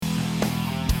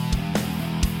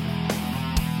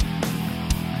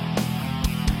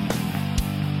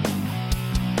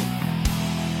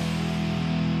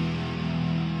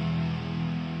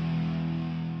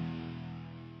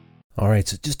Alright,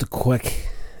 so just a quick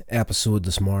episode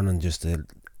this morning just to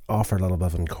offer a little bit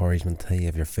of encouragement to you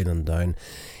if you're feeling down.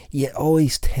 You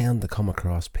always tend to come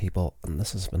across people, and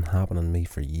this has been happening to me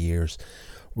for years,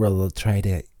 where they'll try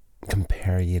to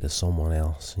compare you to someone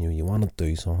else. You want to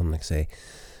do something like, say,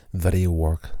 video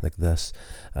work like this.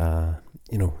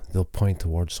 They'll point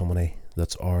towards somebody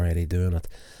that's already doing it.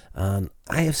 And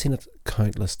I have seen it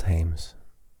countless times.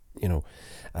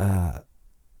 I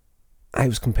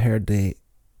was compared to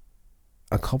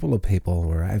a couple of people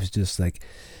where I was just like,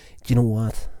 do you know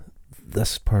what?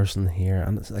 This person here,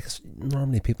 and it's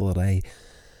normally people that I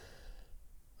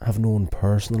have known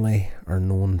personally or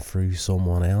known through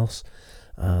someone else,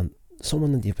 and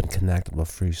someone that you've been connected with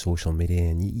through social media,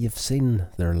 and you've seen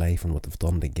their life and what they've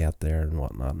done to get there and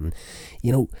whatnot. And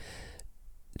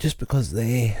just because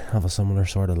they have a similar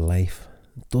sort of life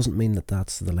doesn't mean that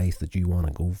that's the life that you want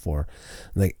to go for.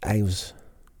 Like, I was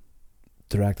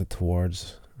directed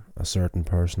towards a certain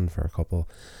person for a couple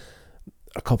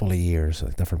of years.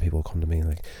 Like, different people come to me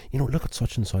like, look at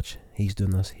such and such, he's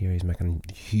doing this here, he's making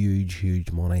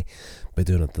huge money by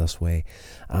doing it this way.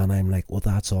 And I'm like, well,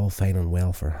 that's all fine and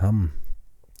well for him,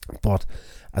 but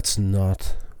it's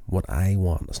not what I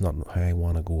want. It's not how I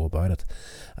want to go about it.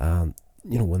 And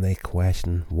when they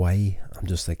question why, I'm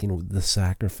just like, the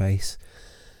sacrifices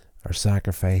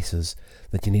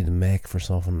that you need to make for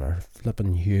something are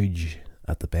flipping huge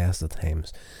at the best of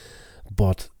times.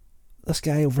 But this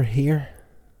guy over here,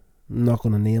 I'm not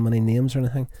going to name any names or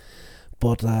anything,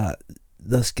 but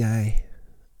this guy,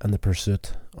 in the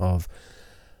pursuit of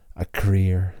a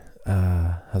career,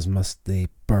 has missed the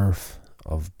birth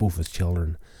of both his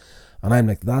children. And I'm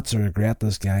like, that's a regret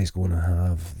this guy's going to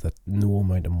have, that no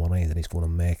amount of money that he's going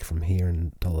to make from here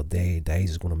until the day he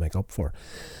dies is going to make up for.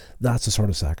 That's the sort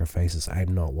of sacrifices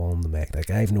I'm not willing to make.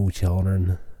 Like, I've no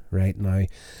children right now.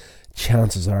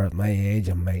 Chances are at my age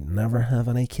I might never have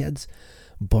any kids,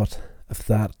 but if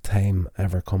that time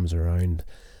ever comes around,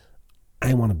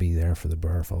 I want to be there for the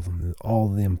birth of them, all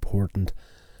the important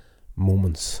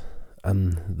moments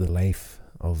in the life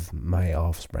of my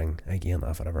offspring. Again,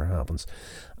 if it ever happens,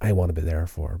 I want to be there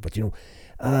for it. But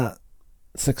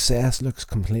success looks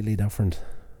completely different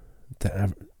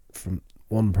from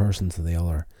one person to the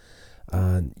other,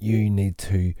 and you need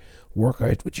to work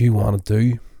out what you want to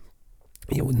do.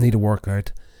 You need to work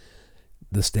out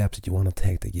the steps that you want to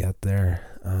take to get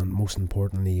there, and most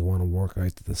importantly, you want to work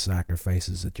out the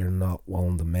sacrifices that you're not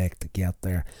willing to make to get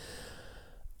there.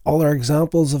 Other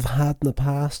examples I've had in the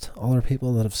past, other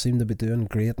people that have seemed to be doing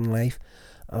great in life,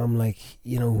 I'm like,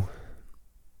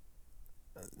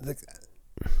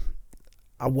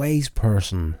 a wise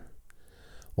person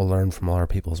will learn from other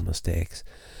people's mistakes.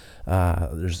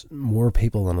 There's more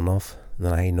people than enough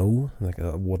that I know. Like,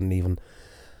 I wouldn't even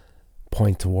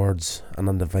point towards an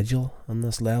individual on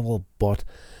this level, but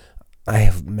I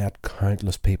have met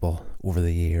countless people over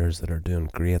the years that are doing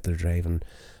great. They're driving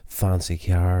fancy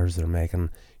cars, they're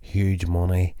making huge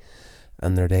money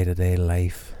in their day-to-day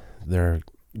life. They're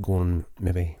going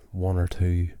maybe 1 or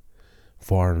 2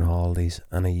 foreign holidays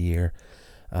in a year,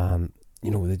 and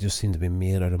they just seem to be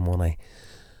made out of money.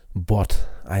 But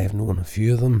I have known a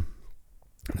few of them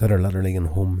that are literally going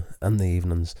home in the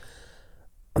evenings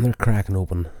and they're cracking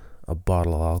open a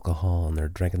bottle of alcohol and they're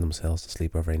drinking themselves to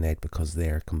sleep every night because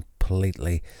they're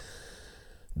completely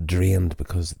drained,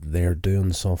 because they're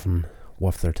doing something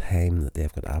with their time that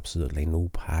they've got absolutely no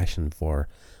passion for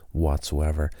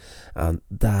whatsoever. And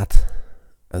that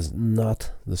is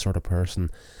not the sort of person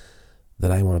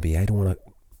that I want to be. I don't want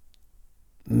to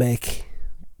make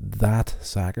that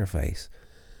sacrifice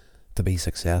to be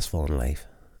successful in life.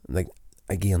 Like,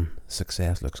 again,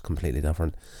 success looks completely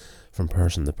different from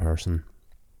person to person.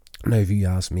 Now, if you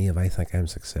ask me if I think I'm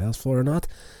successful or not,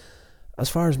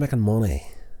 as far as making money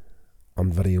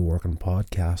on video work and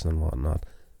podcasting and whatnot,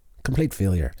 complete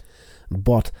failure.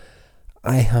 But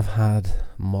I have had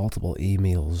multiple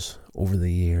emails over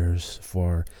the years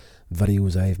for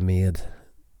videos I've made,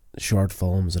 short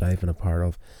films that I've been a part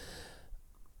of,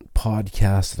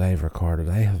 podcasts that I've recorded.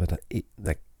 I have had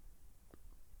like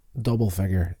double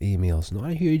figure emails,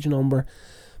 not a huge number,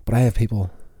 but I have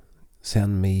people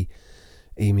send me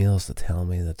emails to tell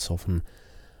me that something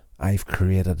I've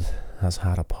created has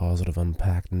had a positive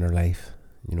impact in their life,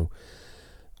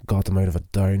 got them out of a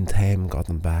downtime, got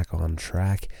them back on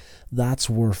track. That's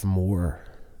worth more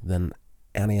than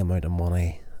any amount of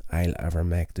money I'll ever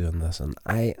make doing this. And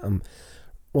I am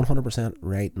 100%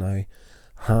 right now,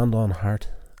 hand on heart,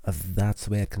 if that's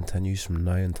the way it continues from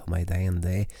now until my dying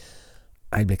day,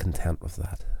 I'd be content with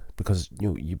that. Because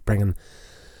you bringing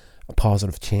a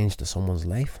positive change to someone's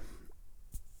life,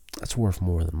 that's worth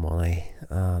more than money.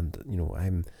 And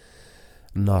I'm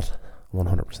not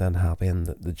 100% happy in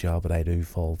the job that I do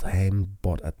full time,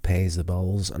 but it pays the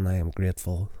bills, and I am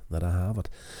grateful that I have it.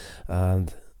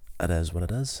 And it is what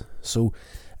it is. So,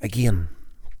 again,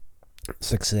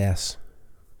 success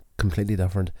completely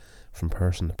different from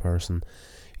person to person.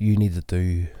 You need to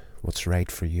do what's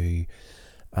right for you,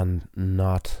 and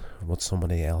not what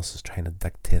somebody else is trying to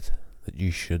dictate that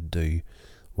you should do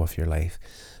with your life.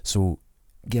 So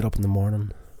get up in the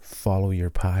morning, follow your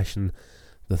passion,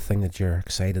 the thing that you're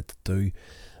excited to do,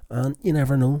 and you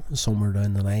never know, somewhere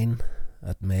down the line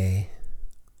it may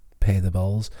pay the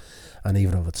bills. And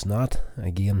even if it's not,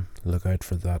 again, look out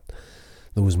for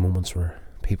those moments where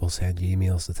people send you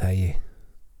emails to tell you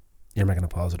you're making a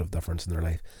positive difference in their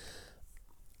life.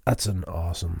 That's an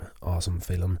awesome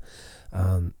feeling,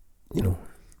 and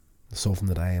something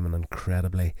that I am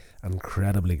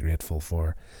incredibly grateful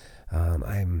for. And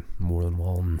I'm more than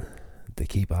willing to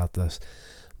keep at this,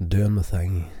 doing the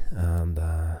thing, and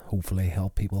hopefully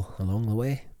help people along the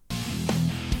way.